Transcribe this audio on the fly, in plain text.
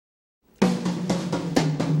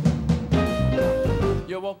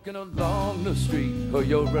you're walking along the street, or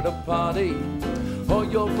you're at a party, or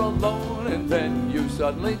you're alone and then you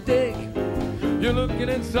suddenly dig. You're looking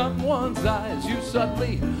in someone's eyes, you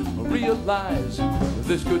suddenly realize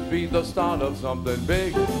this could be the start of something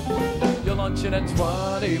big. You're lunching at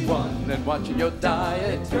 21 and watching your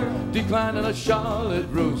diet decline in a Charlotte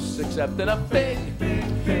Russe, accepting a fig.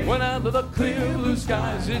 When out of the clear blue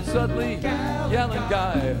skies, it's suddenly yelling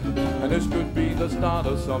guy, and this could be the start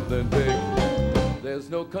of something big. There's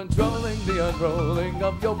no controlling the unrolling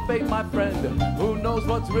of your fate, my friend. Who knows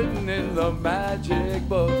what's written in the magic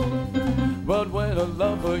book? But when a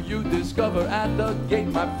lover you discover at the gate,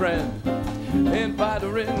 my friend, invite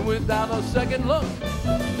her in without a second look.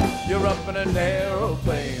 You're up in an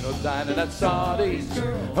aeroplane or dining at Sardi's,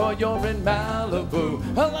 or you're in Malibu,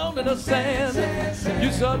 alone in the sand.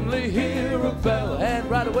 You suddenly hear a bell, and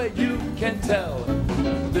right away you can tell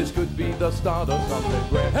this could be the start of something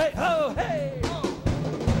grand. Hey, oh, hey!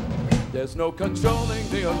 There's no controlling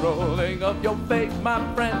the unrolling of your fate,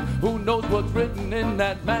 my friend. Who knows what's written in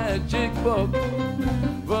that magic book?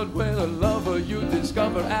 But when a lover you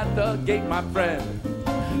discover at the gate, my friend,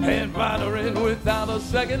 invite her in without a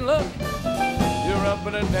second look. You're up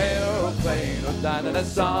in an aeroplane or dining at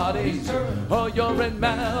Sardi's, or you're in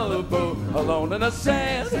Malibu, alone in the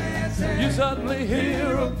sand. You suddenly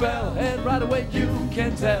hear a bell, and right away you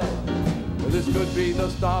can tell this could be the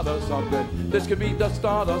start of something. This could be the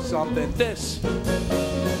start of something. This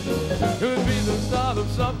could be the start of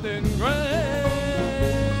something grand.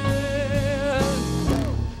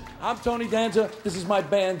 I'm Tony Danza. This is my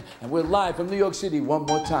band, and we're live from New York City one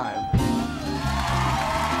more time.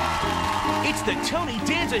 It's the Tony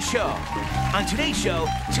Danza Show. On today's show,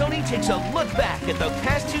 Tony takes a look back at the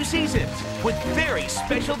past 2 seasons with very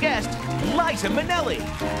special guest, Liza Minnelli.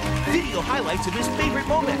 Video highlights of his favorite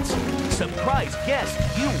moments. Surprise guests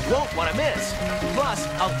you won't want to miss. Plus,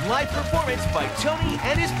 a live performance by Tony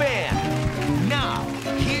and his band. Now,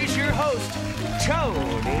 here's your host,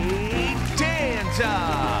 Tony Danza.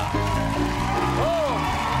 Oh!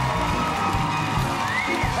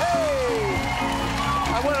 Hey!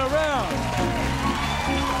 I went around.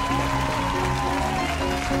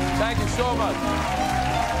 Thank you so much.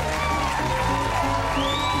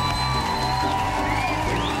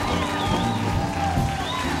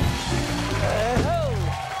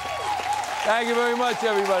 Thank you very much,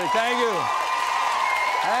 everybody. Thank you.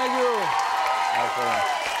 Thank you.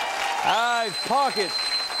 All right, park it.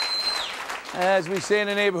 As we say in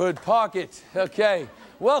the neighborhood, park it. Okay.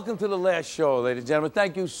 Welcome to the last show, ladies and gentlemen.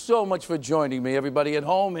 Thank you so much for joining me, everybody at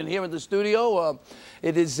home and here in the studio.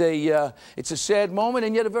 It's a sad moment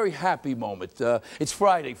and yet a very happy moment. It's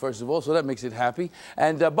Friday, first of all, so that makes it happy.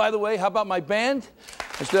 And by the way, how about my band?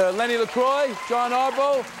 Mr. Lenny LaCroix, John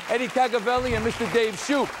Arbo, Eddie Cacavelli, and Mr. Dave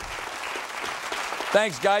Shoup.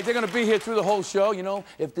 Thanks, guys. They're going to be here through the whole show. You know,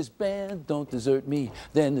 if this band don't desert me,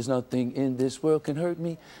 then there's nothing in this world can hurt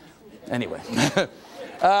me. Anyway,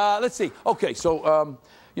 let's see. Okay, so,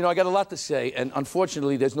 you know, I got a lot to say, and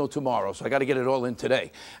unfortunately, there's no tomorrow, so I got to get it all in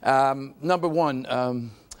today. Number one,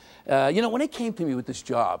 you know, when they came to me with this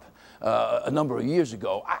job a number of years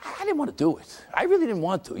ago, I didn't want to do it. I really didn't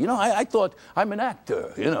want to. You know, I thought I'm an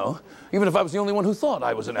actor, you know. Even if I was the only one who thought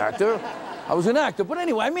I was an actor, I was an actor. But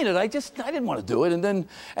anyway, I mean it. I didn't want to do it. And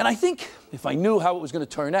I think if I knew how it was going to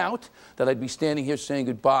turn out, that I'd be standing here saying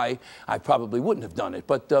goodbye, I probably wouldn't have done it.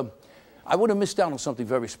 But I would have missed out on something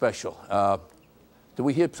very special. Did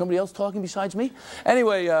we hear somebody else talking besides me?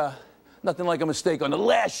 Anyway, nothing like a mistake on the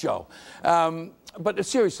last show. But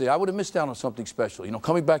seriously, I would have missed out on something special. You know,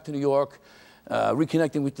 coming back to New York,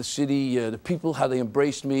 reconnecting with the city, the people, how they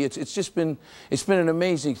embraced me. It's been an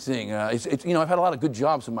amazing thing. You know, I've had a lot of good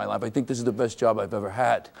jobs in my life. I think this is the best job I've ever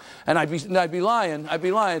had. And I'd be lying,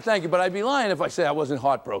 thank you, but I'd be lying if I say I wasn't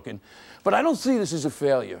heartbroken. But I don't see this as a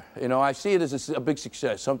failure. You know, I see it as a big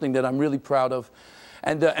success, something that I'm really proud of.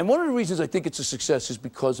 And one of the reasons I think it's a success is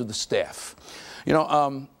because of the staff. You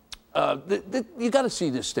know, you got to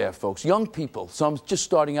see this staff, folks. Young people, some just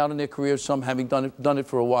starting out in their careers, some having done it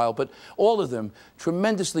for a while, but all of them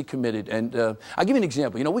tremendously committed. And I'll give you an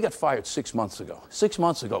example. You know, we got fired 6 months ago. 6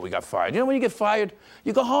 months ago, we got fired. You know, when you get fired,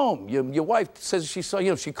 you go home. Your wife says she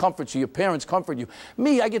comforts you. Your parents comfort you.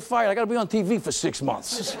 Me, I get fired. I got to be on TV for 6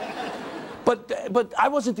 months. But I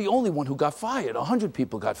wasn't the only one who got fired. 100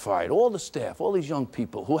 people got fired. All the staff, all these young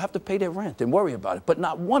people who have to pay their rent and worry about it. But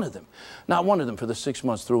not one of them for the 6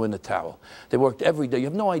 months threw in the towel. They worked every day. You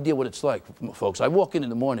have no idea what it's like, folks. I walk in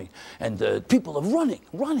the morning and people are running.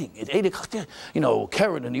 At 8 o'clock, you know,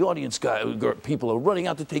 Karen and the audience people are running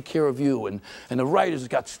out to take care of you. And the writers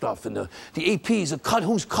got stuff. And the APs are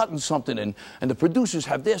who's cutting something. And the producers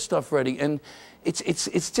have their stuff ready. And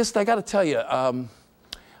it's just, I got to tell you,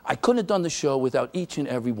 I couldn't have done the show without each and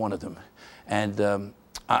every one of them. And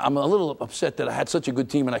I'm a little upset that I had such a good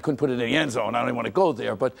team and I couldn't put it in the end zone. I don't even want to go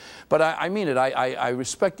there. But I mean it. I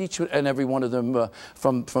respect each and every one of them,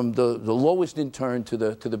 from the lowest intern to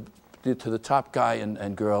the top guy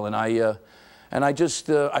and girl. And I just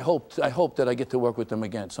I hope that I get to work with them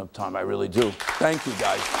again sometime. I really do. Thank you,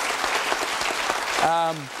 guys.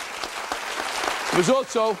 There was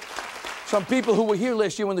also some people who were here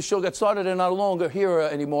last year when the show got started are no longer here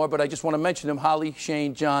anymore, but I just want to mention them: Holly,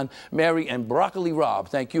 Shane, John, Mary, and Broccoli Rob.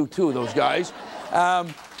 Thank you, too, those guys.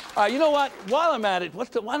 You know what? While I'm at it,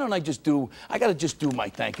 why don't I just do, I got to just do my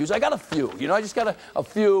thank yous. I got a few. You know, I just got a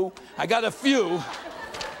few. I got a few.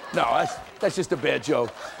 No, that's just a bad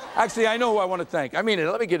joke. Actually, I know who I want to thank. I mean it.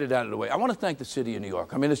 Let me get it out of the way. I want to thank the city of New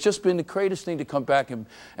York. I mean, it's just been the greatest thing to come back and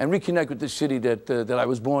reconnect with this city that I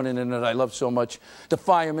was born in and that I love so much. The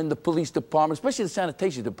firemen, the police department, especially the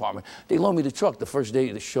sanitation department. They loaned me the truck the first day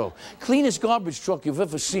of the show. Cleanest garbage truck you've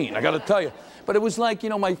ever seen, I got to tell you. But it was like, you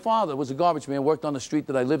know, my father was a garbage man, worked on the street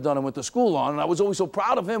that I lived on and went to school on, and I was always so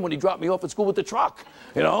proud of him when he dropped me off at school with the truck,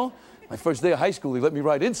 you know? My first day of high school, he let me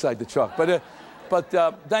ride inside the truck. But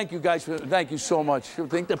thank you guys, thank you so much.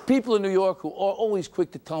 The people in New York who are always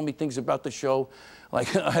quick to tell me things about the show.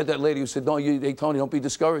 Like I had that lady who said, no, hey, Tony, don't be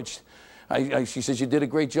discouraged. She says, you did a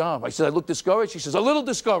great job. I said, I look discouraged? She says, a little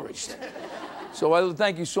discouraged. So I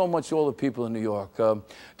thank you so much to all the people in New York.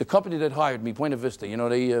 The company that hired me, Buena Vista, you know,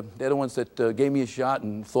 they're the ones that gave me a shot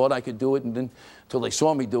and thought I could do it, and then until they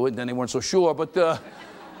saw me do it, and then they weren't so sure.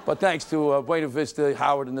 But thanks to Buena Vista,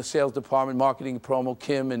 Howard, and the sales department, marketing, promo,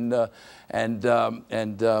 Kim, and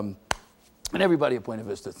everybody at Buena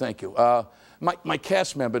Vista. Thank you. My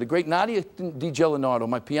cast member, the great Nadia DiGiallonardo,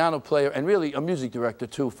 my piano player, and really a music director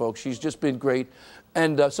too, folks. She's just been great.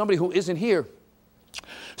 And somebody who isn't here,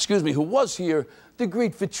 excuse me, who was here, the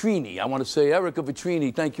great Vitrini. I want to say Erica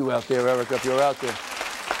Vitrini. Thank you out there, Erica, if you're out there.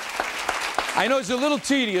 I know it's a little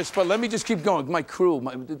tedious, but let me just keep going. My crew,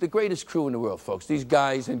 the greatest crew in the world, folks. These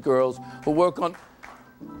guys and girls who work on...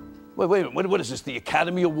 Wait a minute. What is this, the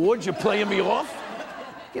Academy Awards? You're playing me off?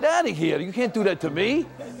 Get out of here. You can't do that to me.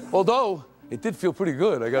 Although, it did feel pretty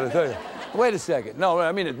good, I got to tell you. Wait a second. No,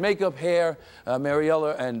 I mean, it's makeup, hair,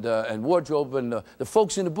 Mariella, and wardrobe, and the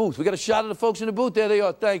folks in the booth. We got a shot of the folks in the booth. There they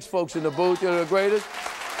are. Thanks, folks in the booth. You're the greatest.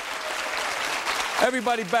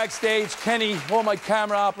 Everybody backstage, Kenny, all my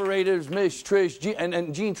camera operators, Mish, Trish,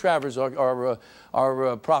 and Gene Travers, our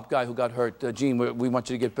prop guy who got hurt. Gene, we want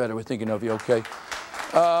you to get better. We're thinking of you, okay?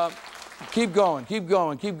 Keep going, keep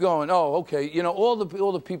going, keep going. Oh, okay. You know, all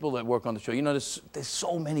the people that work on the show, you know, there's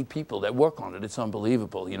so many people that work on it. It's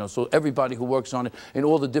unbelievable, you know. So everybody who works on it in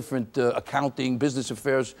all the different accounting, business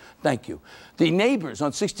affairs, thank you. The neighbors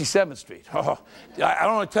on 67th Street. Oh, I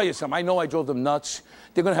don't want to tell you something. I know I drove them nuts.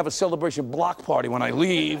 They're going to have a celebration block party when I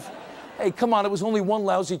leave. Hey, come on, it was only one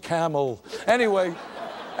lousy camel. Anyway,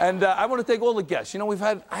 and I want to thank all the guests. You know, we've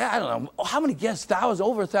had, I don't know, how many guests?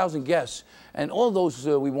 Over 1,000 guests. And all those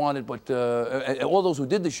we wanted, but all those who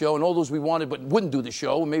did the show, and all those we wanted but wouldn't do the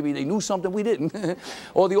show. Maybe they knew something we didn't.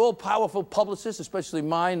 Or the all-powerful publicists, especially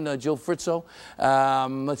mine, Jill Frizzo.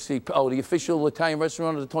 Let's see. Oh, the official Italian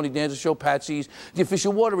restaurant of the Tony Danza Show, Patsy's. The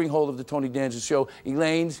official watering hole of the Tony Danza Show,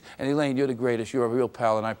 Elaine's. And Elaine, you're the greatest. You're a real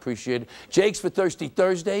pal, and I appreciate it. Jake's for Thirsty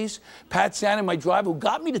Thursdays. Pat Santa, my driver, who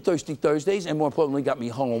got me to Thirsty Thursdays, and more importantly, got me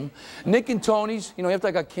home. Nick and Tony's. You know, after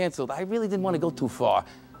I got canceled, I really didn't want to go too far.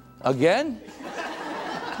 Again?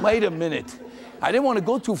 Wait a minute. I didn't want to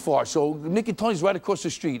go too far, so Nick and Tony's right across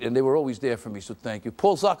the street, and they were always there for me, so thank you.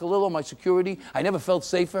 Paul Zaccolillo, my security. I never felt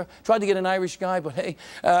safer. Tried to get an Irish guy, but hey.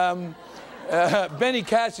 Benny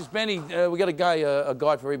Cassius. Benny, we got a guy, a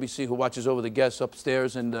guard for ABC, who watches over the guests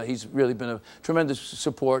upstairs, and he's really been a tremendous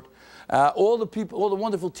support. All the people, all the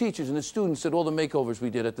wonderful teachers and the students at all the makeovers we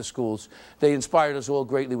did at the schools, they inspired us all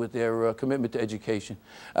greatly with their commitment to education.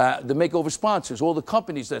 The makeover sponsors, all the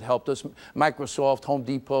companies that helped us, Microsoft, Home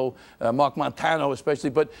Depot, Mark Montano especially,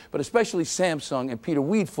 but especially Samsung and Peter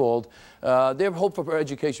Weedfold. Their Hope for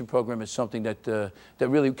Education program is something that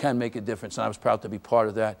really can make a difference, and I was proud to be part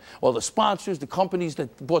of that. All the sponsors, the companies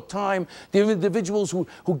that bought time, the individuals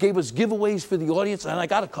who gave us giveaways for the audience, and I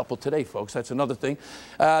got a couple today, folks. That's another thing.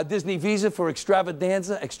 Disney Visa for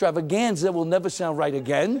extravaganza. Extravaganza will never sound right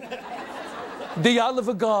again. The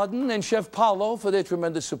Olive Garden and Chef Paolo for their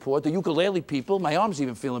tremendous support. The ukulele people, my arm's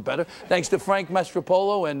even feeling better. Thanks to Frank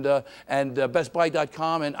Mastropolo and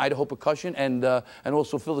BestBuy.com and Idaho Percussion and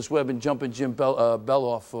also Phyllis Webb and Jumpin' Jim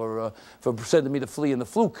Beloff for sending me the Flea and the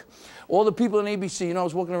Fluke. All the people in ABC, you know, I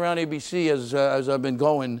was walking around ABC as I've been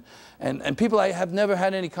going, and people I have never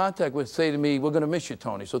had any contact with say to me, "We're going to miss you,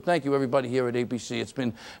 Tony." So thank you, everybody here at ABC.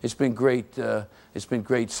 It's been great. It's been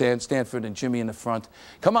great. Stanford and Jimmy in the front.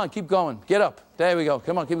 Come on, keep going. Get up. There we go.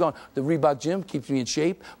 Come on, keep going. The Reebok Gym keeps me in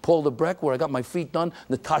shape. Paul Lebrecht, where I got my feet done.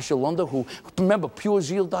 Natasha Lunda, who, remember,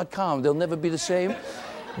 purezeal.com. They'll never be the same.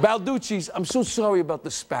 Balducci's, I'm so sorry about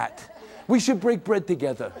the spat. We should break bread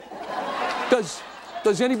together.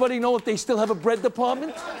 Does anybody know if they still have a bread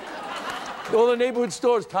department? All the neighborhood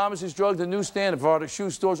stores, Thomas's Drug, the newsstand, Varda shoe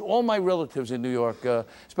stores, all my relatives in New York,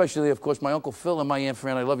 especially, of course, my Uncle Phil and my Aunt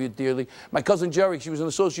Fran, I love you dearly. My cousin Jerry, she was an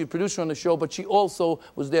associate producer on the show, but she also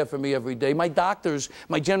was there for me every day. My doctors,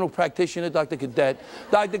 my general practitioner, Dr. Cadet,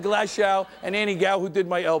 Dr. Glashow and Annie Gow, who did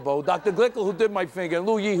my elbow, Dr. Glickel, who did my finger, and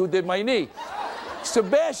Lou Yee, who did my knee.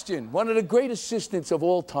 Sebastian, one of the great assistants of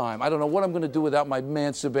all time. I don't know what I'm going to do without my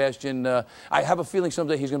man, Sebastian. I have a feeling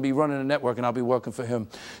someday he's going to be running a network and I'll be working for him.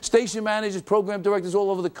 Station managers, program directors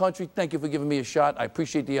all over the country, thank you for giving me a shot. I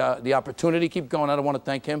appreciate the opportunity. Keep going. I don't want to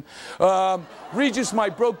thank him. Regis,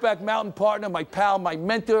 my Brokeback Mountain partner, my pal, my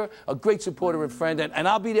mentor, a great supporter and friend. And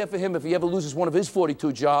I'll be there for him if he ever loses one of his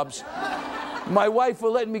 42 jobs. My wife for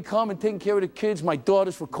letting me come and taking care of the kids. My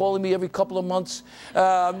daughters for calling me every couple of months.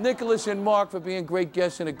 Nicholas and Mark for being great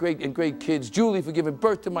guests and great kids. Julie for giving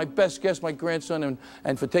birth to my best guest, my grandson,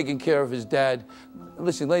 and for taking care of his dad.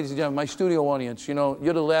 Listen, ladies and gentlemen, my studio audience, you know,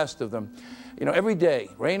 you're the last of them. You know, every day,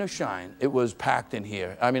 rain or shine, it was packed in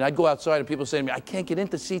here. I mean, I'd go outside and people say to me, "I can't get in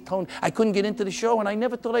to see Tony. I couldn't get into the show," and I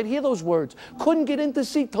never thought I'd hear those words. Couldn't get in to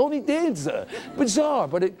see Tony Danza. Bizarre,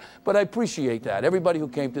 but I appreciate that. Everybody who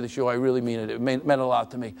came to the show, I really mean it. It meant a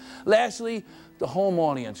lot to me. Lastly, the home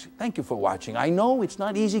audience, thank you for watching. I know it's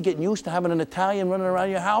not easy getting used to having an Italian running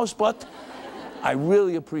around your house, but I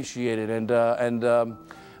really appreciate it.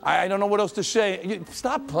 I don't know what else to say.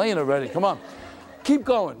 Stop playing already. Come on. Keep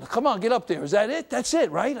going. Come on, get up there. Is that it? That's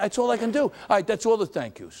it, right? That's all I can do. All right, that's all the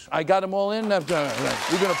thank yous. I got them all in. I've done it. Right.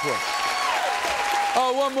 We're going to play.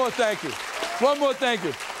 Oh, one more thank you. One more thank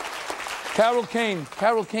you. Carol Kane.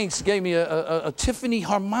 Carol Kane gave me a Tiffany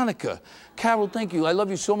harmonica. Carol, thank you. I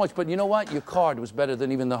love you so much. But you know what? Your card was better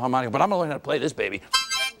than even the harmonica. But I'm going to learn how to play this, baby.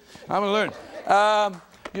 I'm going to learn.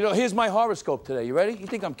 You know, here's my horoscope today. You ready? You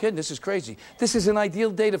think I'm kidding? This is crazy. This is an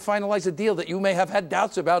ideal day to finalize a deal that you may have had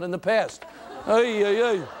doubts about in the past. Ay, ay,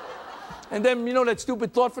 ay. And then, you know that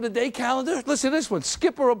stupid thought for the day calendar? Listen to this one.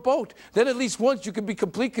 Skip or a boat. Then at least once you can be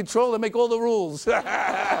complete control and make all the rules.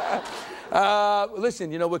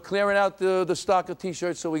 Listen, you know, we're clearing out the stock of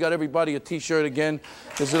T-shirts, so we got everybody a T-shirt again.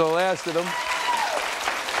 This is the last of them.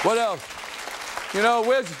 What else? You know,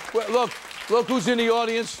 look who's in the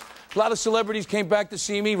audience. A lot of celebrities came back to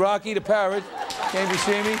see me. Rocky the Parrot came to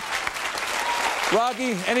see me.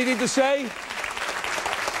 Rocky, anything to say?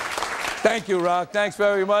 Thank you, Rock. Thanks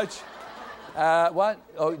very much. What?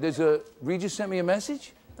 Oh, Regis sent me a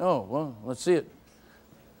message? Oh, well, let's see it.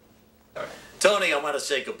 Tony, I want to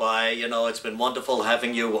say goodbye. You know, it's been wonderful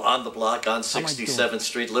having you on the block on 67th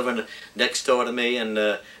Street, living next door to me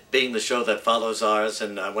and being the show that follows ours.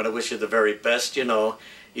 And I want to wish you the very best. You know,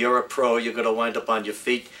 you're a pro. You're going to wind up on your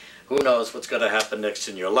feet. Who knows what's going to happen next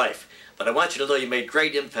in your life. But I want you to know you made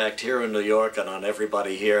great impact here in New York and on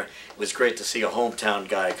everybody here. It was great to see a hometown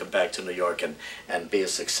guy come back to New York and be a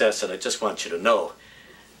success. And I just want you to know,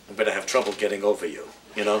 I'm going to have trouble getting over you.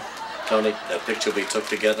 You know, Tony, that picture we took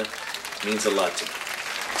together means a lot to me.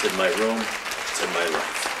 It's in my room. It's in my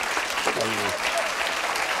life.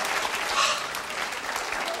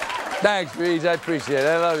 Thanks, Reed. I appreciate it.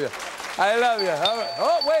 I love you. I love you. All right.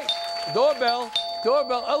 Oh, wait. Doorbell.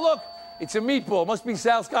 Doorbell. Oh, look. It's a meatball. Must be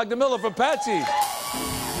Sal Scognamillo from Patsy's.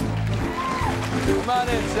 Come on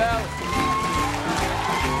in, Sal.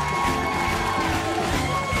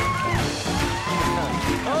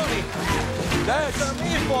 Tony, that's a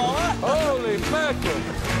meatball, huh? Holy mackerel.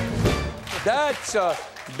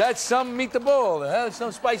 That's some meatball. That's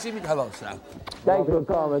some spicy meat. Hello, Sal. Thanks for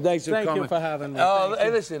coming. Thanks for coming. Thank you for having me. Hey,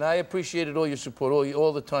 listen, I appreciated all your support,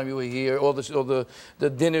 all the time you were here, all the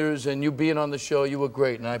dinners, and you being on the show. You were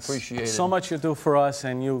great, and I appreciate it. So much you do for us,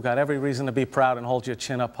 and you got every reason to be proud and hold your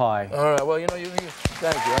chin up high. All right, well, you know,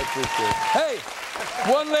 thank you. I appreciate it. Hey,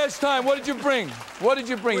 one last time, what did you bring? What did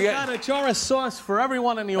you bring? We got a jar of sauce for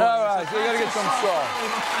everyone in the audience. All right, so you got to get some sauce.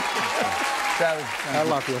 I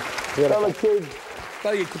love you. Fellow kids,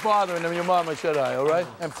 Gotta get bothering them, your mama, should I, all right?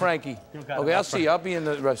 And Frankie. Okay, I'll see you. I'll be in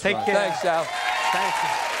the restaurant. Take care. Thanks, Al. Thank you.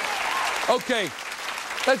 Okay,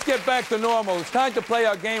 let's get back to normal. It's time to play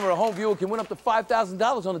our game where a home viewer can win up to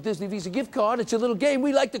 $5,000 on a Disney Visa gift card. It's a little game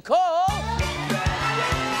we like to call... I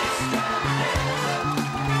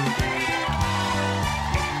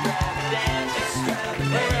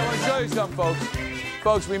want to show you something, folks.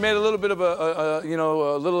 Folks, we made a little bit of a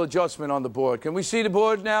little adjustment on the board. Can we see the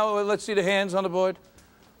board now? Let's see the hands on the board.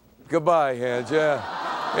 Goodbye, hands, yeah.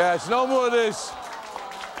 Yeah, it's no more of this.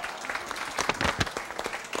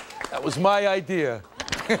 That was my idea.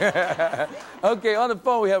 Okay, on the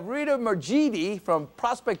phone we have Rita Mergidi from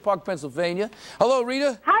Prospect Park, Pennsylvania. Hello,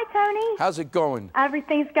 Rita. Hi, Tony. How's it going?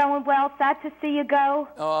 Everything's going well. Sad to see you go.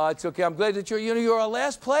 Oh, it's okay. I'm glad that you're our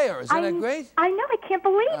last player. Isn't that great? I know. I can't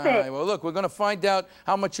believe All it. right, well, look, we're going to find out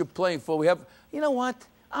how much you're playing for. We have, you know what?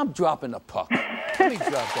 I'm dropping the puck. Let me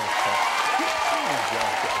drop that puck. Let me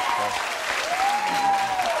drop that puck.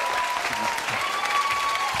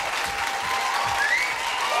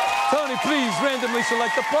 Tony, please randomly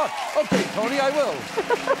select the puck. Okay, Tony, I will.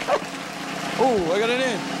 Ooh, I got it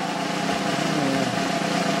in.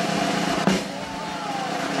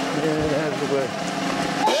 Yeah, look at that.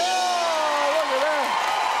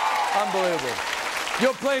 Unbelievable.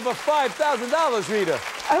 You're playing for $5,000, Rita.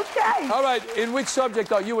 Okay. All right, in which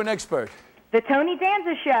subject are you an expert? The Tony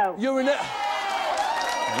Danza Show. You're an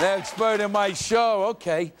expert in my show.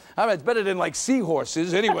 Okay. All right, it's better than like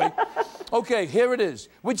seahorses anyway. Okay, here it is.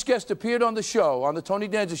 Which guest appeared on the show, on the Tony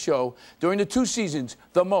Danza Show, during the 2 seasons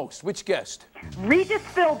the most? Which guest? Regis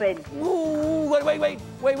Philbin. Ooh,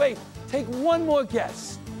 wait. Take one more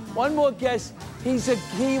guess. One more guess. He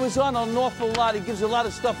was on an awful lot. He gives a lot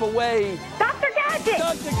of stuff away. Dr. Gadget.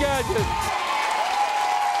 Dr. Gadget.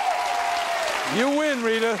 You win,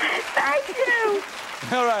 Rita. Thank you.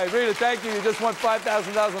 All right, Rita, thank you. You just won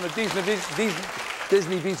 $5,000 on a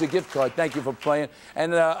Disney Visa gift card. Thank you for playing.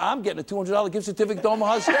 And I'm getting a $200 gift certificate to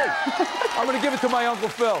Omaha Steak. I'm going to give it to my Uncle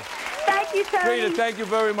Phil. Thank you, Tony. Rita, thank you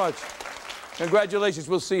very much. Congratulations.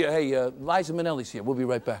 We'll see you. Hey, Liza Minnelli's here. We'll be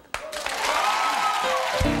right back.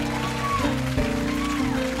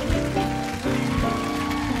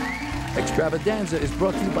 Extravaganza is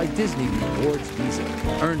brought to you by Disney Rewards Visa.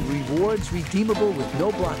 Earn rewards redeemable with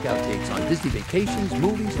no blockout dates on Disney vacations,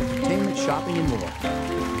 movies, entertainment, shopping, and more.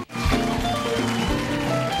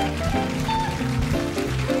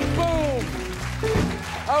 Boom!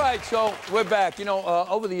 All right, so we're back. You know,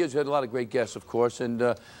 over the years, we had a lot of great guests, of course,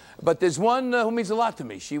 and but there's one who means a lot to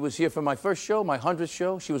me. She was here for my first show, my 100th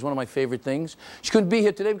show. She was one of my favorite things. She couldn't be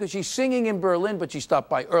here today because she's singing in Berlin, but she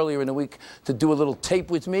stopped by earlier in the week to do a little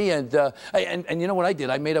tape with me. And you know what I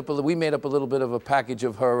did? We made up a little bit of a package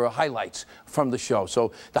of her highlights from the show.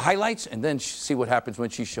 So the highlights, and then see what happens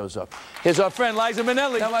when she shows up. Here's our friend Liza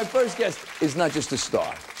Minnelli. Now, my first guest is not just a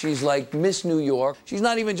star. She's like Miss New York. She's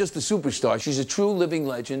not even just a superstar. She's a true living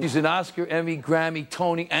legend. She's an Oscar, Emmy, Grammy,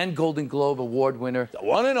 Tony, and Golden Globe Award winner. The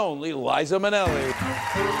one and only Liza Minnelli.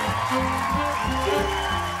 Our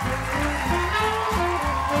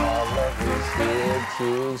love is here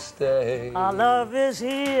to stay. Our love is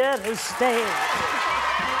here to stay.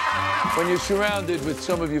 When you're surrounded with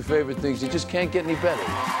some of your favorite things, it just can't get any better.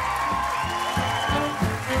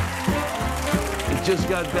 It just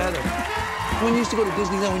got better. When you used to go to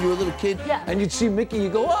Disneyland when you were a little kid, yeah, and you'd see Mickey, you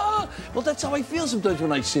go, oh, well, that's how I feel sometimes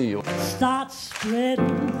when I see you. Start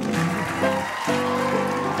spreading.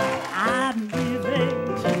 I'm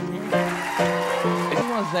living today. I just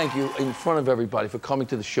want to thank you in front of everybody for coming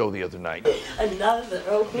to the show the other night. Another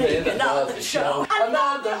opening, another show.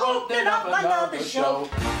 Another opening up, another show.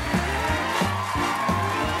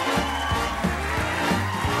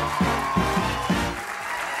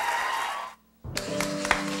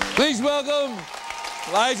 Please welcome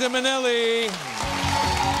Liza Minnelli.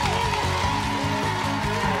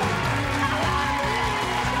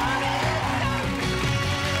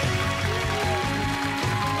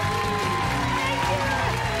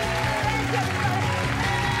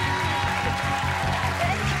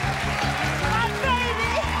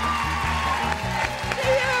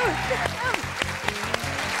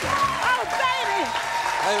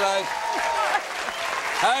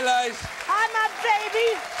 Hi, Liz. Hi, my baby.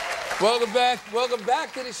 Welcome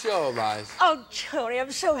back to the show, Liz. Oh, Tony,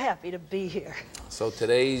 I'm so happy to be here. So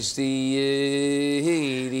today's the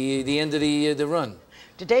end of the run.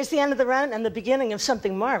 Today's the end of the run and the beginning of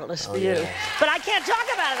something marvelous for you. But I can't talk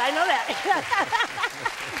about it, I know that.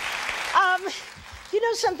 You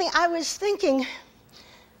know something, I was thinking,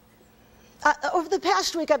 over the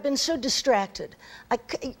past week I've been so distracted.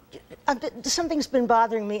 Something's been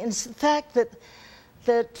bothering me, and it's the fact that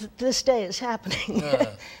that this day is happening.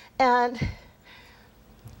 And,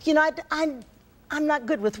 you know, I'm not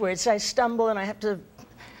good with words. I stumble and I have to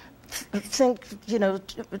think, you know,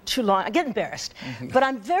 too long. I get embarrassed. But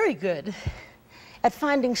I'm very good at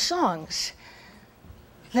finding songs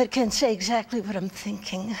that can say exactly what I'm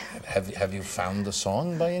thinking. Have you found the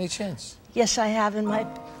song by any chance? Yes, I have, and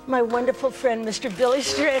my wonderful friend, Mr. Billy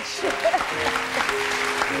Stritch.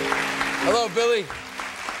 Hello, Billy.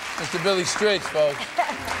 Mr. Billy Stritch, folks.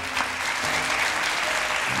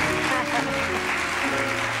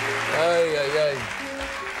 Ay, ay, ay.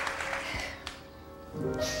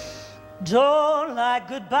 Don't like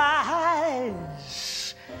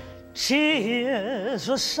goodbyes, tears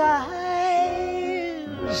or sighs.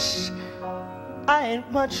 I ain't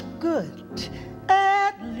much good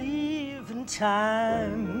at leaving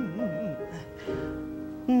time.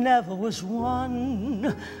 Never was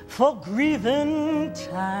one for grieving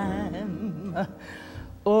time.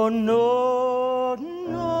 Oh, no,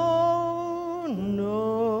 no,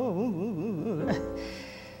 no,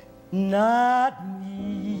 not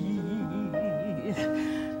me.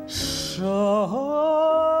 So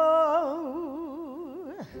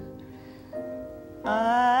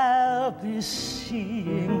I'll be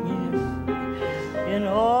seeing you in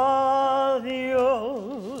all the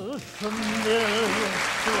old familiar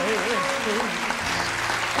places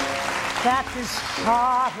that this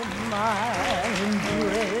heart of mine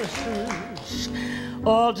embraces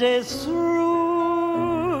all day through.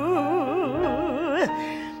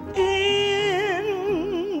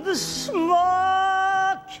 In the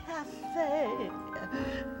small cafe,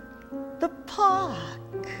 the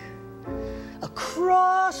park,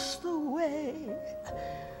 across the way,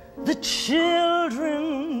 the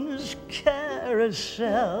children's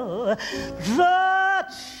carousel, the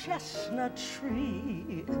chestnut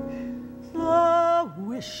tree, the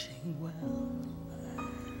wishing well.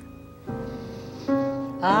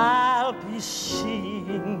 I'll be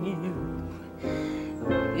seeing you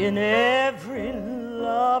in every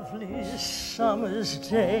lovely summer's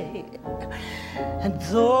day. And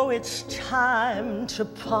though it's time to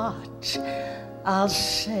part, I'll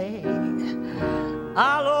say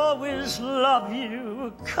I'll always love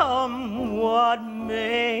you, come what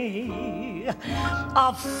may.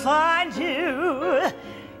 I'll find you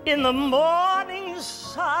in the morning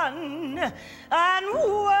sun, and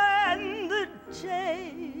when the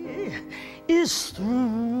day is through,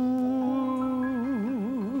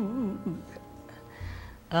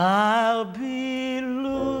 I'll be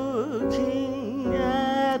looking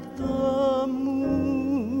at the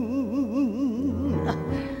moon,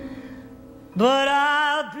 but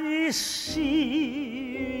I'll be seeing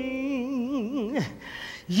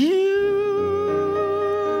you.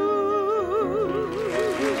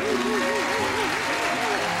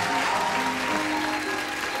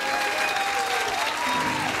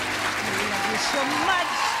 So much.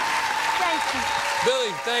 Thank you.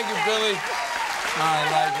 Billy, thank you, Billy. I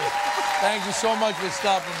like it. Thank you so much for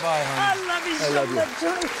stopping by, honey. I love you so much,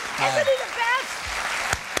 Tony. Isn't he the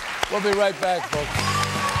best? We'll be right back, folks.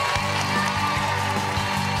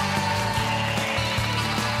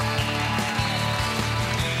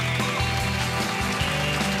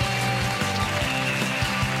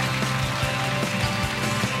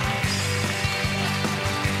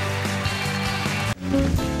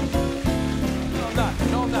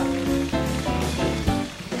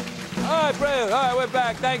 All right, we're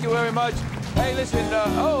back. Thank you very much. Hey, listen,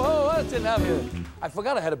 I didn't have you. I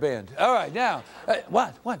forgot I had a band. All right, now,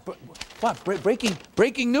 what?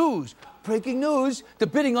 Breaking news. Breaking news. The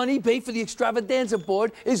bidding on eBay for the Extravaganza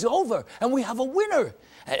board is over, and we have a winner.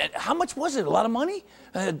 How much was it? A lot of money?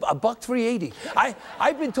 $1,380.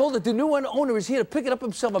 I've been told that the new owner is here to pick it up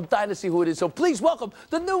himself. I'm dying to see who it is. So please welcome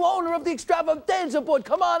the new owner of the Extravaganza board.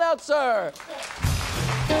 Come on out, sir.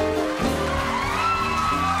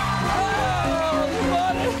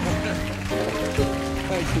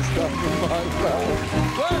 Thanks for stopping by, pal.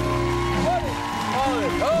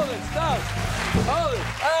 Hold it, stop. Hold it.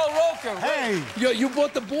 Al Roker. Hey. You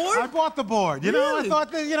bought the board? I bought the board. You know, I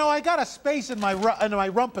thought that, I got a space in my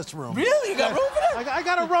rumpus room. Really? You got room for that? I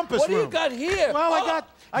got a rumpus room. What do you got here? Well,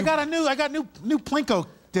 I got new Plinko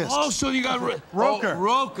discs. Oh, so you got Roker.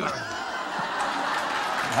 Roker.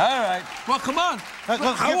 All right. Well, come on.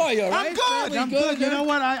 How are you, all right? I'm good. You know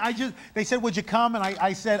what? They said, would you come? And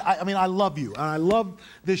I said, I love you. And I love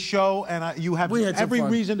this show. And you have every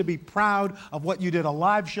reason to be proud of what you did. A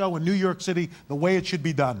live show in New York City, the way it should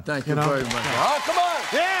be done. Thank you very much. Oh, come on.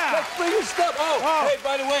 Yeah. Let's bring your stuff. Oh, hey,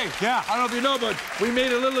 by the way. Yeah. I don't know if you know, but we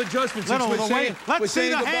made a little adjustment. Let's see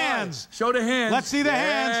the hands. Show the hands. Let's see the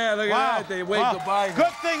hands. Yeah, look at that. They wave goodbye.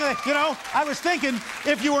 Good thing that, you know, I was thinking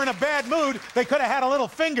if you were in a bad mood, they could have had a little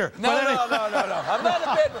finger. No. I'm not in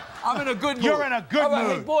a bad mood. I'm in a good mood. You're in a good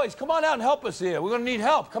mood. Hey, boys, come on out and help us here. We're going to need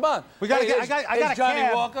help. Come on. We gotta I got a Johnny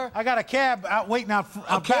cab. Walker. I got a cab waiting out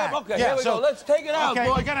back. Cab? Okay, here we go. Let's take it out,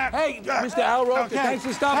 boys. Hey, Mr. Al Roker, thanks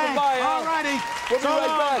for stopping by. All righty. We'll be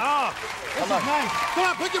right back. Come on. Nice. Come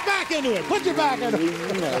on, put your back into it. Put your back into it.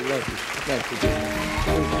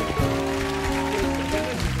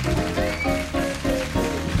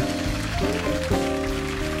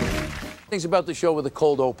 Things about the show with the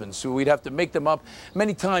cold opens, so we'd have to make them up.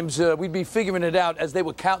 Many times we'd be figuring it out as they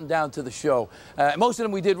were counting down to the show. Most of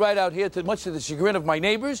them we did right out here, much to the chagrin of my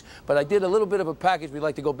neighbors, but I did a little bit of a package. We'd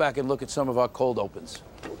like to go back and look at some of our cold opens.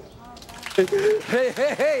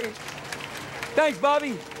 Hey. Thanks,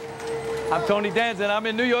 Bobby. I'm Tony Danza, and I'm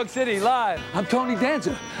in New York City live. I'm Tony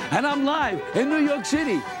Danza, and I'm live in New York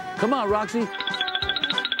City. Come on, Roxy.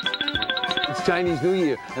 It's Chinese New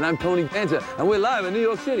Year, and I'm Tony Danza, and we're live in New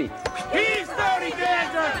York City. He's Tony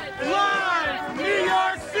Danza, live New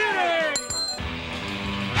York City!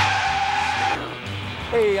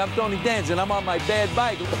 Hey, I'm Tony Danza, and I'm on my bad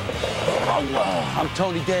bike. I'm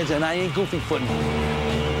Tony Danza, and I ain't goofy footing.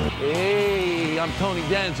 Hey, I'm Tony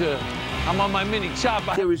Danza. I'm on my mini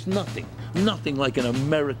chopper. There is nothing like an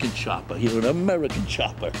American chopper. You're an American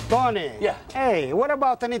chopper. Tony. Yeah. Hey, what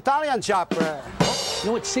about an Italian chopper? You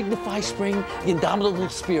know what signifies spring? The indomitable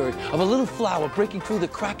spirit of a little flower breaking through the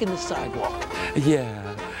crack in the sidewalk.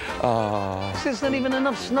 Yeah. There's not even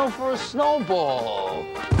enough snow for a snowball.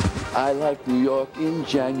 I like New York in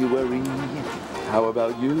January. How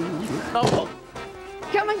about you? Oh.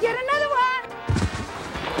 Come and get another one.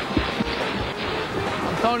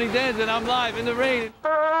 Tony Danza, and I'm live in the rain.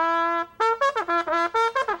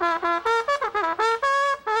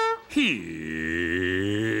 Here's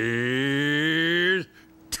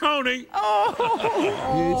Tony. Oh.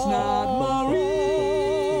 It's not Marie.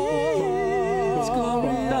 It's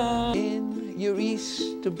Gloria. In your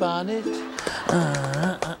Easter bonnet.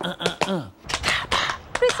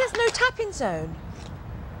 But it says no tapping zone.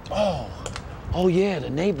 Oh, yeah, the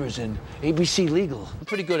neighbors in ABC Legal. I'm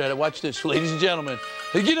pretty good at it. Watch this, ladies and gentlemen.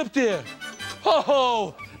 Hey, get up there.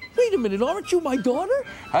 Oh, wait a minute. Aren't you my daughter?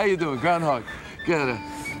 How you doing, Groundhog? Good.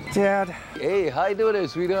 Dad. Hey, how you doing there,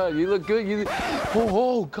 sweetheart? You look good.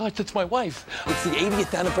 Oh, gosh, that's my wife. It's the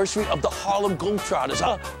 80th anniversary of the Harlem Globetrotters.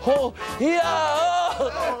 Yeah.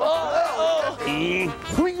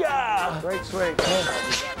 Great swing.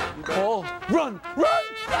 Run!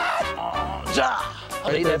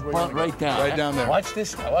 Lay that bunt right down. Right down there. Watch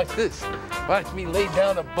this. Watch this. Watch me lay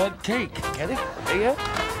down a bunt cake. Get it? Yeah.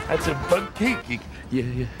 That's a bunt cake.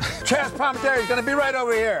 Yeah. Chaz Palminteri is going to be right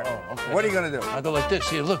over here. Oh, okay. What are you going to do? I go like this.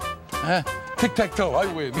 Here, look. Tic-tac-toe. I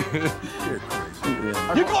win.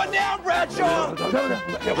 You're going down, Bradshaw!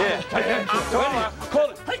 Yeah. Call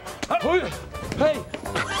it. Hey.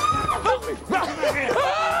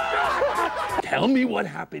 Tell me what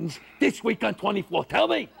happens this week on 24. Tell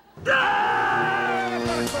me. It's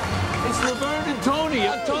Laverne and Tony.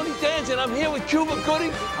 I'm Tony Danza, and I'm here with Cuba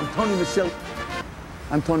Gooding. I'm Tony Michelle.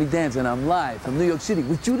 I'm Tony Danza, and I'm live from New York City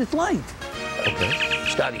with Judith Light. Okay.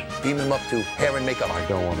 Scotty, beam him up to hair and makeup. I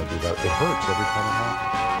don't want to do that. It hurts every time it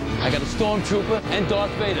happens. I got a Stormtrooper and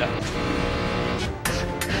Darth Vader.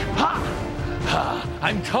 Ha!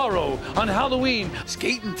 I'm Taro on Halloween,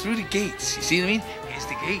 skating through the gates. You see what I mean? Here's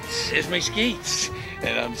the gates. Here's my skates.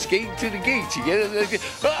 And I'm skating to the gates. You get it?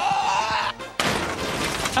 Ah!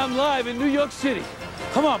 I'm live in New York City.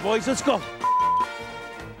 Come on, boys, let's go.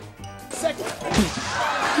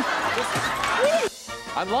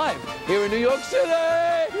 I'm live here in New York City.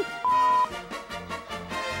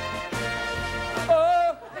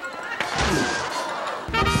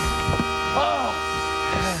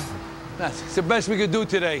 That's the best we could do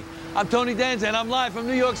today. I'm Tony Danza, and I'm live from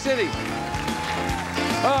New York City.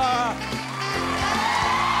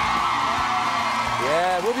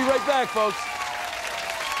 Yeah, we'll be right back, folks.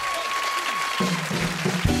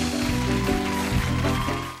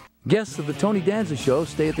 Guests of the Tony Danza Show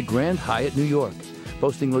stay at the Grand Hyatt, New York,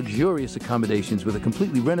 boasting luxurious accommodations with a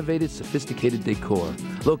completely renovated, sophisticated decor.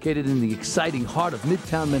 Located in the exciting heart of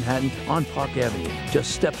Midtown Manhattan on Park Avenue,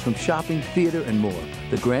 just steps from shopping, theater, and more.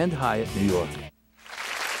 The Grand Hyatt, New York.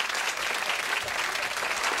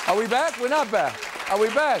 Are we back? We're not back. Are we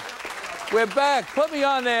back? We're back. Put me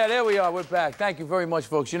on there. There we are. We're back. Thank you very much,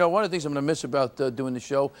 folks. You know, one of the things I'm going to miss about doing the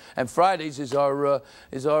show and Fridays is our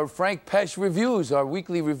Frank Pesh reviews, our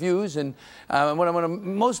weekly reviews. And what I'm going to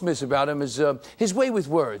most miss about him is his way with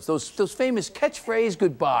words, those famous catchphrase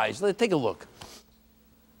goodbyes. Let's take a look.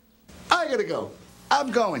 I gotta go.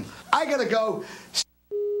 I'm going. I gotta go.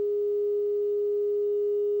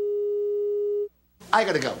 I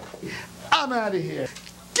gotta go. I'm out of here.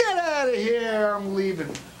 Get out of here. I'm leaving.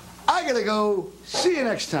 I gotta go. See you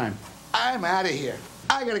next time. I'm out of here.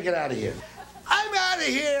 I gotta get out of here. I'm out of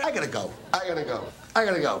here. I gotta go. I gotta go. I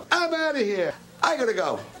gotta go. I'm out of here. I gotta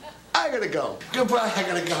go. I gotta go. Goodbye. I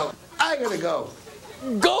gotta go. I gotta go.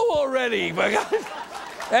 Go already, my God.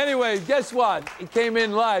 Anyway, guess what? He came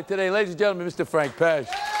in live today. Ladies and gentlemen, Mr. Frank Pesh.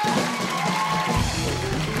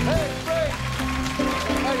 Hey, Frank.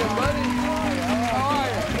 How you, buddy? How are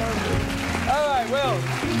you? All right, well,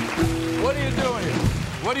 what are you doing here?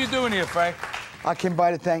 What are you doing here, Frank? I came by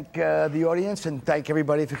to thank the audience and thank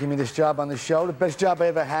everybody for giving me this job on the show. The best job I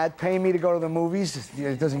ever had, paying me to go to the movies.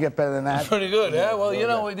 It doesn't get better than that. Pretty good, yeah? Well, you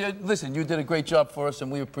know, listen, you did a great job for us,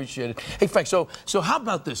 and we appreciate it. Hey, Frank, so how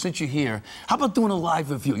about this, since you're here, how about doing a live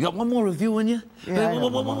review? You got one more review in you? Yeah,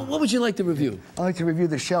 what would you like to review? I'd like to review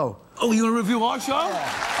the show. Oh, you want to review our show?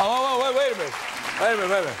 Yeah. Oh, wait a minute. Wait a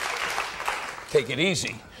minute. Take it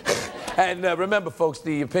easy. And remember, folks,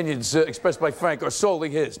 the opinions expressed by Frank are solely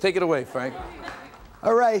his. Take it away, Frank.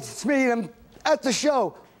 All right, it's me. I'm at the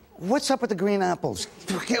show. What's up with the green apples?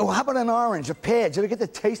 How about an orange, a pear? Did I get the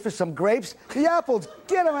taste for some grapes? The apples,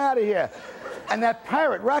 get them out of here. And that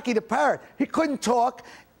parrot, Rocky the parrot, he couldn't talk.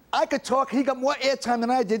 I could talk. He got more airtime than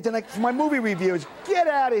I did for my movie reviews. Get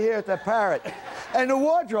out of here with that parrot. And the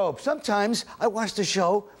wardrobe. Sometimes I watch the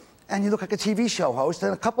show, and you look like a TV show host,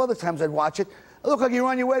 and a couple other times I'd watch it. It looked like you were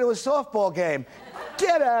on your way to a softball game.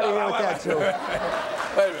 Get out of here with that, too. Wait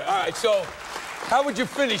a minute. All right, so how would you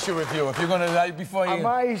finish your review if you're going to, before you... On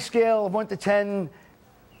my scale of 1 to 10,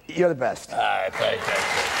 you're the best. All right, thank you.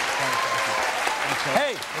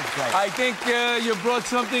 Hey, I think you brought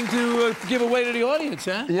something to give away to the audience,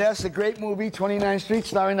 huh? Yes, a great movie, 29th Street,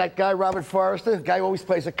 starring that guy, Robert Forrester. The guy who always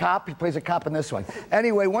plays a cop. He plays a cop in this one.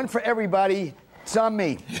 Anyway, one for everybody. It's on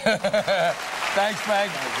me. Thanks,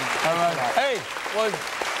 Frank. All right. Hey,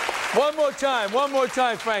 one more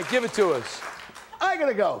time, Frank. Give it to us. I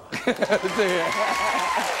gotta go.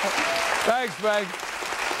 Thanks, Frank.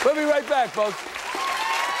 We'll be right back, folks.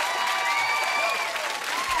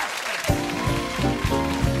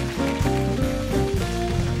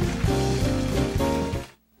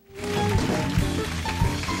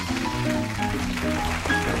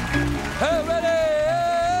 Hey,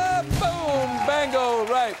 ready? Boom, bango,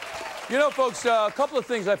 right. You know, folks, a couple of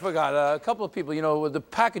things I forgot. A couple of people, you know, the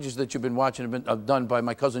packages that you've been watching have been done by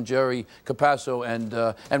my cousin Jerry Capasso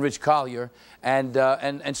and Rich Collier. And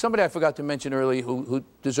somebody I forgot to mention earlier who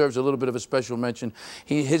deserves a little bit of a special mention.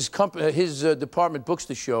 His department books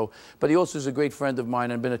the show, but he also is a great friend of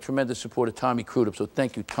mine and been a tremendous supporter, Tommy Crudup. So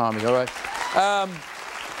thank you, Tommy, all right?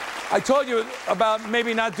 I told you about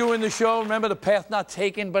maybe not doing the show. Remember the path not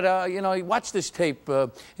taken? But, you know, watch this tape.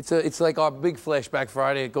 It's like our big Flashback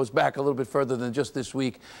Friday. It goes back a little bit further than just this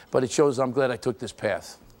week. But it shows I'm glad I took this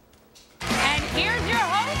path. And here's your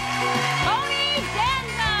host, Tony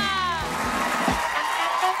Danza.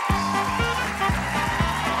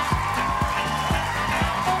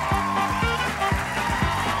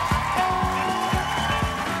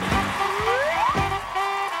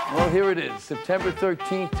 Well, here it is, September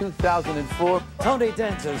 13th, 2004. Tony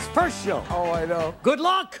Danza's first show. Oh, I know. Good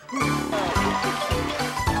luck!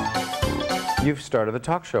 You've started the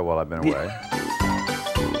talk show while I've been away.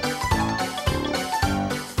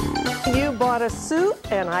 You bought a suit,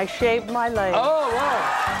 and I shaved my legs. Oh,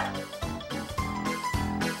 wow.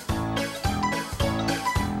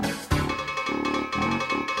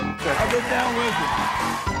 I'll get down with it.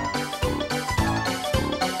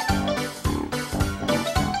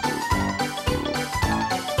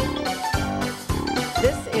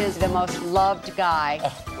 This is the most loved guy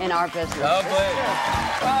in our business. Oh,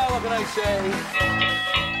 what can I say?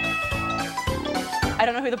 I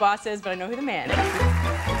don't know who the boss is, but I know who the man is.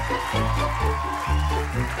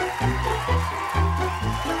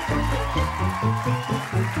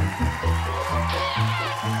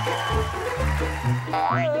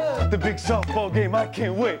 The big softball game, I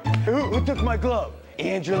can't wait. Who took my glove?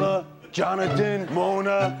 Angela, Jonathan,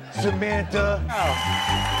 Mona, Samantha.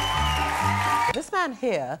 This man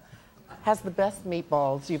here has the best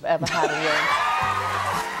meatballs you've ever had in your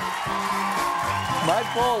My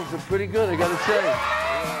balls are pretty good, I gotta say.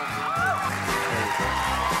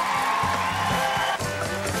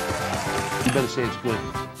 You better say it's good.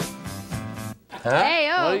 Huh?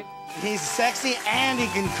 Hey, He's sexy and he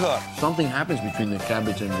can cook. Something happens between the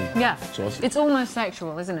cabbage and the Yeah. sausage. It's almost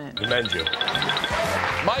sexual, isn't it? Commend you.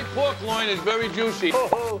 My pork loin is very juicy.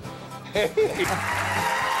 Oh.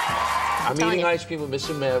 I'm eating ice cream with Miss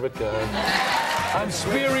America. I'm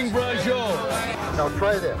spearing Braciole. Now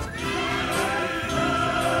try this.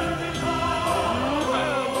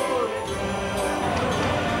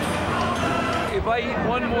 If I eat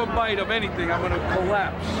one more bite of anything, I'm going to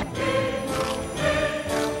collapse.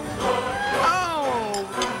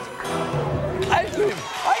 Ice cream!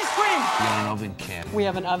 Ice cream! You have an oven can. We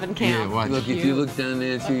have an oven can. Yeah, watch. Look, if you look down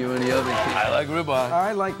there, too, you're in the oven can. I like ribeye.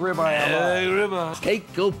 I like ribeye a lot. I like ribeye.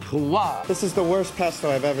 Cake au pois. This is the worst pesto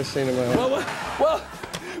I've ever seen in my life. Well,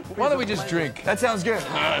 why don't we just drink? That sounds good.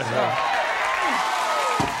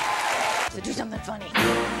 So do something funny.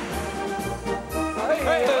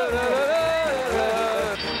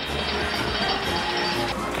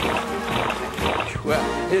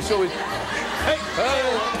 Well, here, so we... Hey!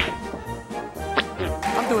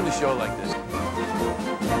 I'm doing the show like this.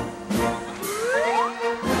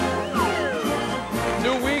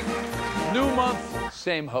 New week, new month,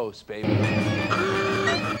 same host, baby.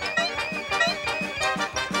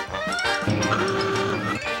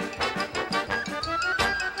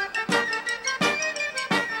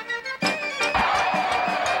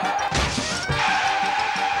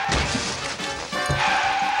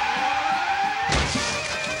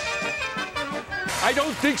 I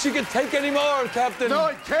don't think she can take any more, Captain. No,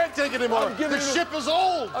 I can't take it anymore. The ship is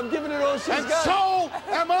old. I'm giving it all she's got. And so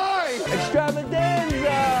am I. Extravaganza!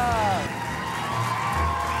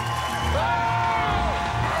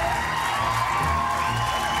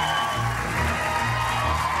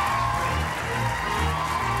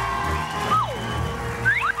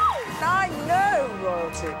 I know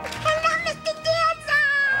royalty. Hello, Mr. Danza!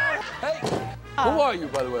 Hey, who are you,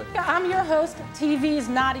 by the way? I'm your host, TV's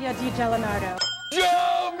Nadia DiGiallonardo.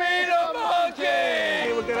 Show me the monkey!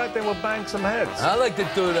 Hey, we'll get out there and we'll bang some heads. I like to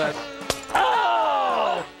do that.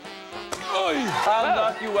 Oh! I'll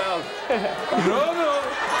knock you out. No.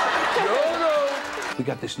 We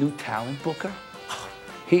got this new talent booker.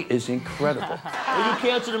 He is incredible. Well, you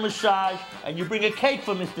cancel the massage and you bring a cake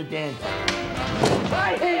for Mr. Danza.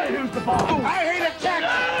 I hate it. Who's the boss? I hate it, Jack.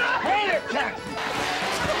 Hate it, Jack.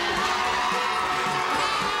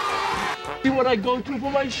 See what I go to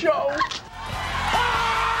for my show?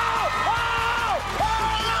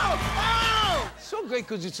 So great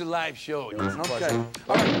because it's a live show. Okay.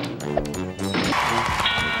 All right.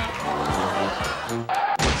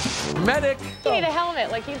 Medic. You need a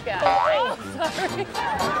helmet like he's got. Oh, sorry.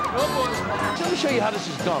 Let me show you how this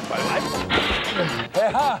is done, by the way.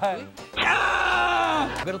 Hey, hi.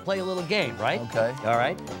 We're gonna play a little game, right? Okay. All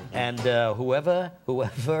right. And whoever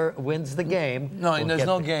wins the game. No, there's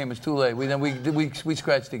no game. It's too late. We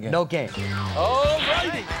scratched the game. No game. Oh,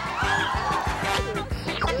 right.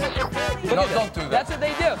 No, don't do that. That's what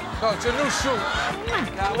they do. No, it's a new shoe.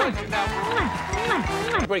 Now, wait.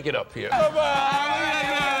 Break it up here.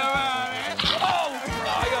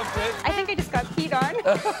 I think I just got peed on.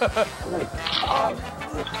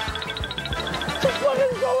 What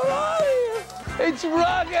is going on here? It's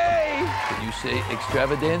Rocky! Did you say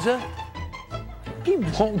extravaganza? He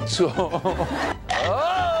won't talk.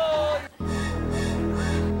 Oh!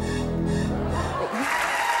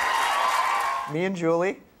 Me and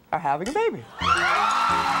Julie are having a baby.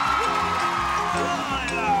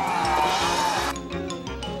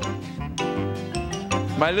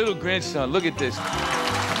 My little grandson, look at this.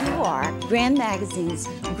 You are Grand Magazine's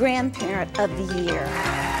Grandparent of the Year.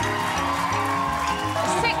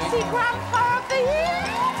 Sexy Grandpa of the Year!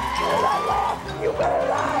 You better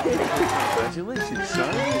lie! Congratulations,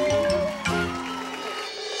 son.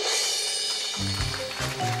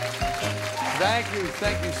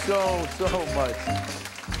 Thank you so much.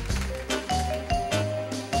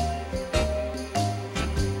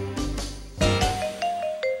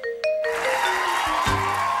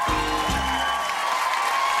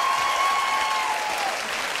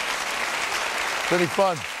 Pretty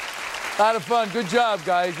fun. A lot of fun. Good job,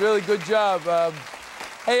 guys. Really good job.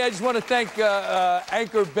 Hey, I just want to thank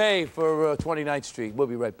Anchor Bay for 29th Street. We'll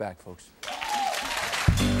be right back, folks.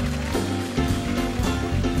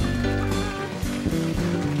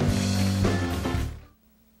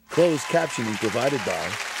 Closed captioning provided by...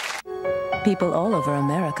 People all over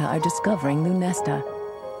America are discovering Lunesta.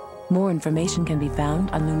 More information can be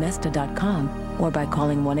found on lunesta.com or by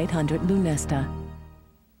calling 1-800-LUNESTA.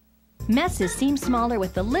 Messes seem smaller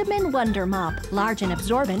with the Libman Wonder Mop. Large and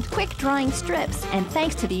absorbent, quick-drying strips. And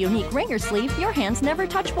thanks to the unique wringer sleeve, your hands never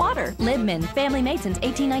touch water. Libman, family made since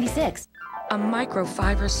 1896. A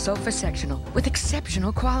microfiber sofa sectional with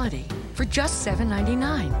exceptional quality for just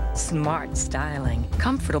 $7.99. Smart styling,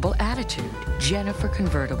 comfortable attitude. Jennifer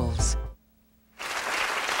Convertibles.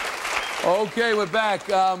 Okay, we're back.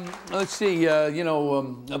 Let's see. By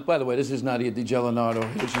the way, this is Nadia DiGiallonardo.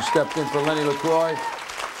 She stepped in for Lenny LaCroix.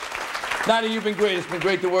 Nadia, you've been great. It's been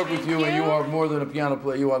great to work with you, and you are more than a piano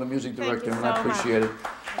player. You are the music director, and I appreciate it.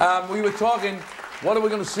 We were talking. What are we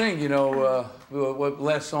going to sing? You know,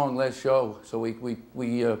 last song, last show. So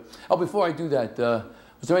before I do that,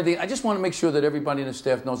 was there anything? I just want to make sure that everybody in the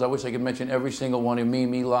staff knows. I wish I could mention every single one of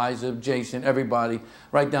Mimi, Liza, Jason, everybody,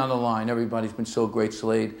 right down the line. Everybody's been so great,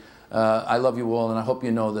 Slade. I love you all, and I hope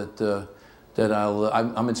you know that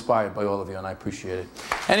I'm inspired by all of you, and I appreciate it.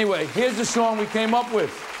 Anyway, here's the song we came up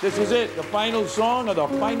with. This is it, the final song of the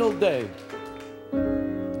final day.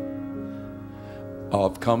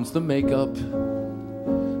 Off comes the makeup.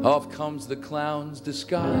 Off comes the clown's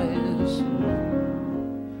disguise.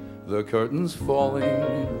 The curtain's falling.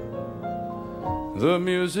 The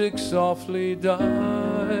music softly dies.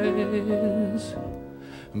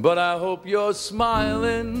 But I hope you're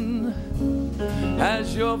smiling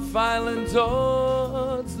as you're filing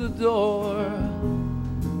towards the door.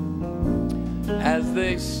 As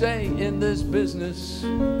they say in this business,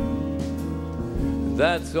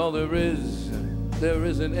 that's all there is. There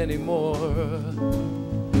isn't any more.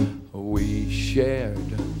 We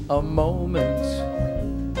shared a moment,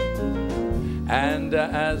 and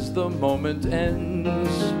as the moment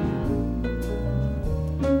ends,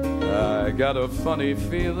 I got a funny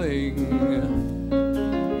feeling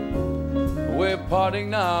we're parting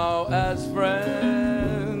now as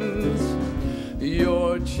friends.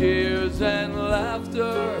 Your cheers and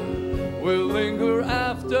laughter will linger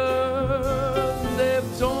after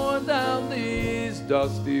they've torn down these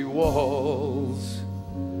dusty walls.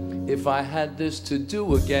 If I had this to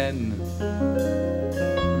do again,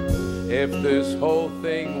 if this whole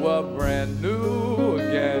thing were brand new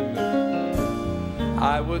again,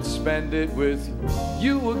 I would spend it with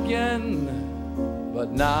you again.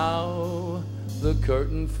 But now the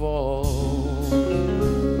curtain falls.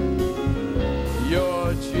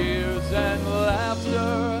 Your cheers and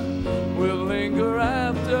laughter will linger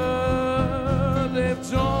after they've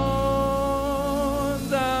torn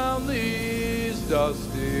down these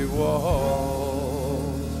dusty walls.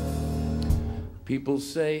 People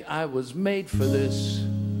say I was made for this.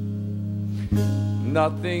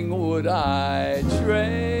 Nothing would I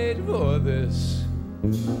trade for this.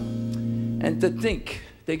 And to think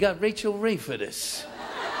they got Rachel Ray for this.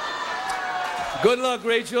 Good luck,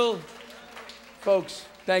 Rachel. Folks,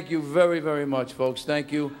 thank you very, very much, folks.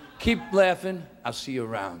 Thank you. Keep laughing. I'll see you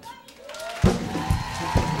around.